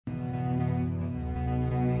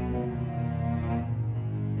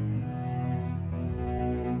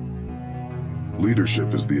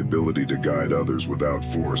Leadership is the ability to guide others without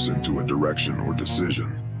force into a direction or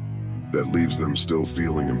decision that leaves them still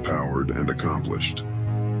feeling empowered and accomplished.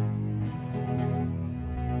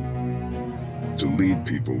 To lead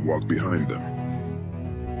people, walk behind them.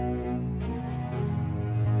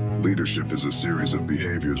 Leadership is a series of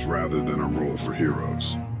behaviors rather than a role for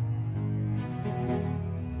heroes.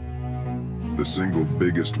 The single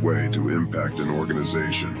biggest way to impact an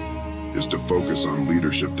organization is to focus on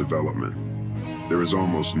leadership development. There is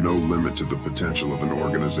almost no limit to the potential of an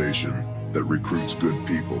organization that recruits good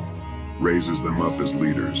people, raises them up as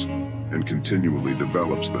leaders, and continually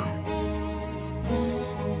develops them.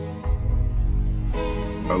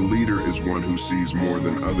 A leader is one who sees more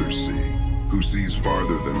than others see, who sees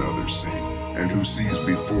farther than others see, and who sees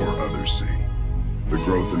before others see. The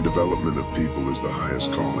growth and development of people is the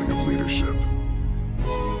highest calling of leadership.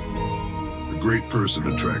 A great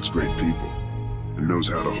person attracts great people and knows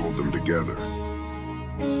how to hold them together.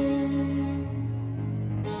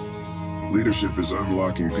 Leadership is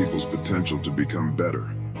unlocking people's potential to become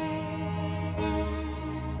better.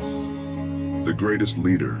 The greatest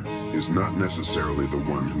leader is not necessarily the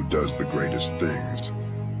one who does the greatest things.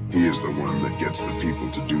 He is the one that gets the people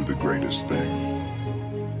to do the greatest thing.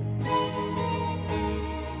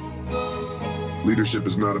 Leadership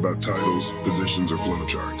is not about titles, positions, or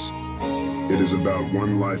flowcharts. It is about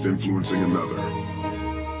one life influencing another.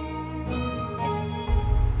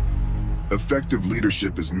 Effective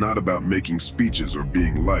leadership is not about making speeches or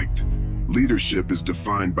being liked. Leadership is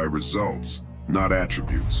defined by results, not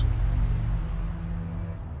attributes.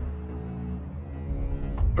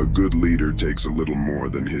 A good leader takes a little more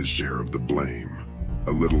than his share of the blame,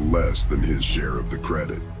 a little less than his share of the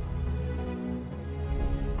credit.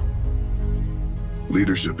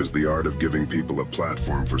 Leadership is the art of giving people a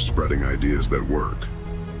platform for spreading ideas that work.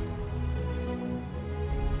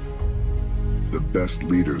 The best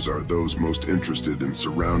leaders are those most interested in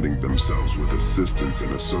surrounding themselves with assistants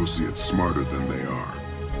and associates smarter than they are.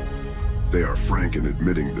 They are frank in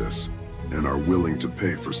admitting this and are willing to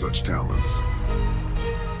pay for such talents.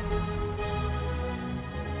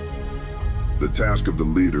 The task of the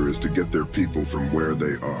leader is to get their people from where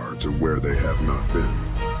they are to where they have not been.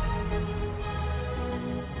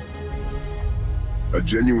 A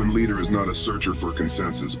genuine leader is not a searcher for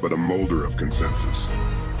consensus, but a molder of consensus.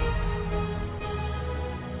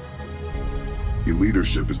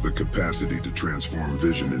 Leadership is the capacity to transform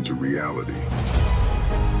vision into reality.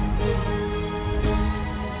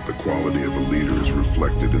 The quality of a leader is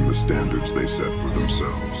reflected in the standards they set for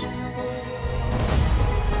themselves.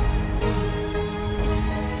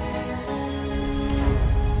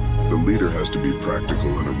 The leader has to be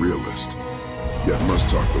practical and a realist, yet must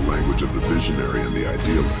talk the language of the visionary and the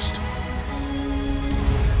idealist.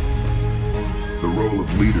 The role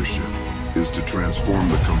of leadership is to transform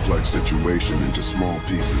the complex situation into small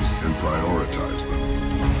pieces and prioritize them.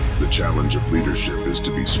 The challenge of leadership is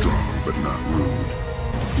to be strong but not rude,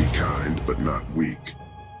 be kind but not weak,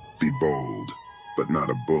 be bold but not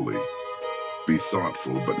a bully, be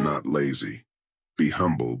thoughtful but not lazy, be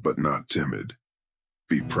humble but not timid,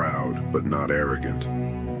 be proud but not arrogant,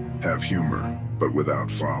 have humor but without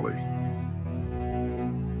folly.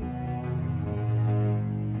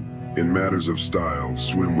 In matters of style,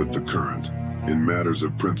 swim with the current. In matters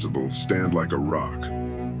of principle, stand like a rock.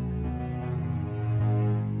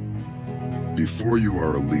 Before you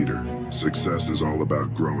are a leader, success is all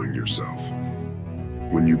about growing yourself.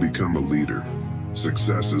 When you become a leader,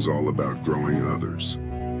 success is all about growing others.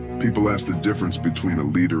 People ask the difference between a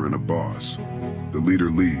leader and a boss. The leader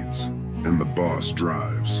leads, and the boss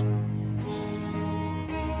drives.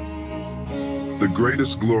 The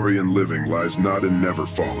greatest glory in living lies not in never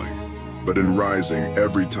falling, but in rising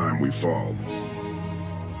every time we fall.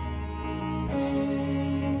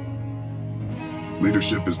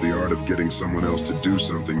 Leadership is the art of getting someone else to do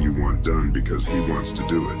something you want done because he wants to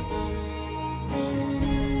do it.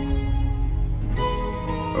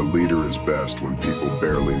 A leader is best when people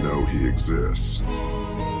barely know he exists.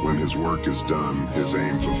 When his work is done, his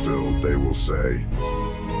aim fulfilled, they will say,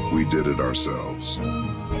 "We did it ourselves."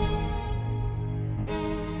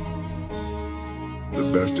 The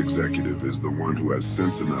best executive is the one who has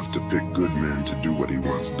sense enough to pick good men to do what he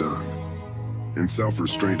wants done, and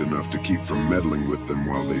self-restraint enough to keep from meddling with them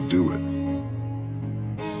while they do it.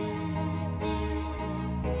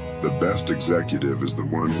 The best executive is the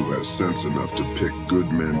one who has sense enough to pick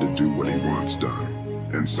good men to do what he wants done,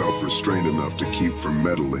 and self-restraint enough to keep from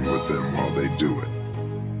meddling with them while they do it.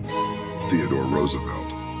 Theodore Roosevelt.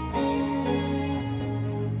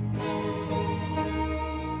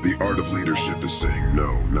 The art of leadership is saying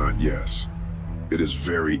no, not yes. It is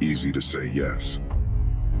very easy to say yes.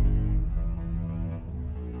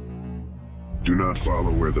 Do not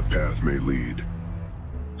follow where the path may lead.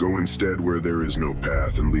 Go instead where there is no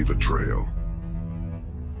path and leave a trail.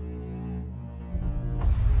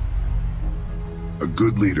 A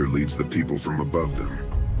good leader leads the people from above them.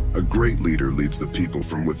 A great leader leads the people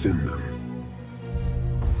from within them.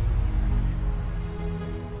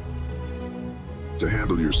 To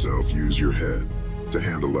handle yourself, use your head. To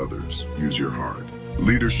handle others, use your heart.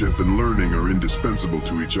 Leadership and learning are indispensable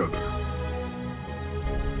to each other.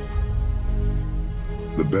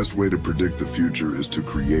 The best way to predict the future is to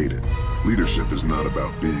create it. Leadership is not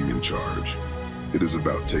about being in charge. It is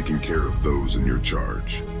about taking care of those in your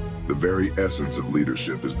charge. The very essence of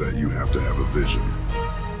leadership is that you have to have a vision.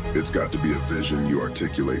 It's got to be a vision you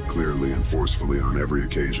articulate clearly and forcefully on every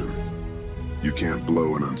occasion. You can't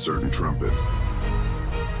blow an uncertain trumpet.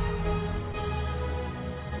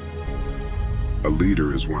 A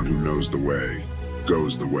leader is one who knows the way,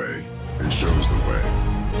 goes the way, and shows the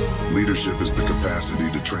way. Leadership is the capacity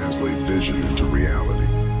to translate vision into reality.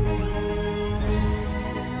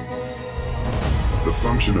 The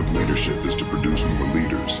function of leadership is to produce more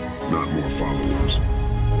leaders, not more followers.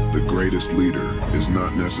 The greatest leader is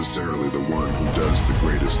not necessarily the one who does the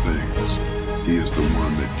greatest things. He is the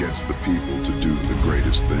one that gets the people to do the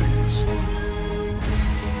greatest things.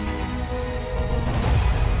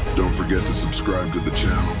 Don't forget to subscribe to the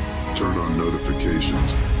channel, turn on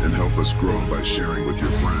notifications, and help us grow by sharing with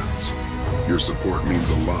your friends. Your support means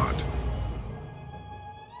a lot.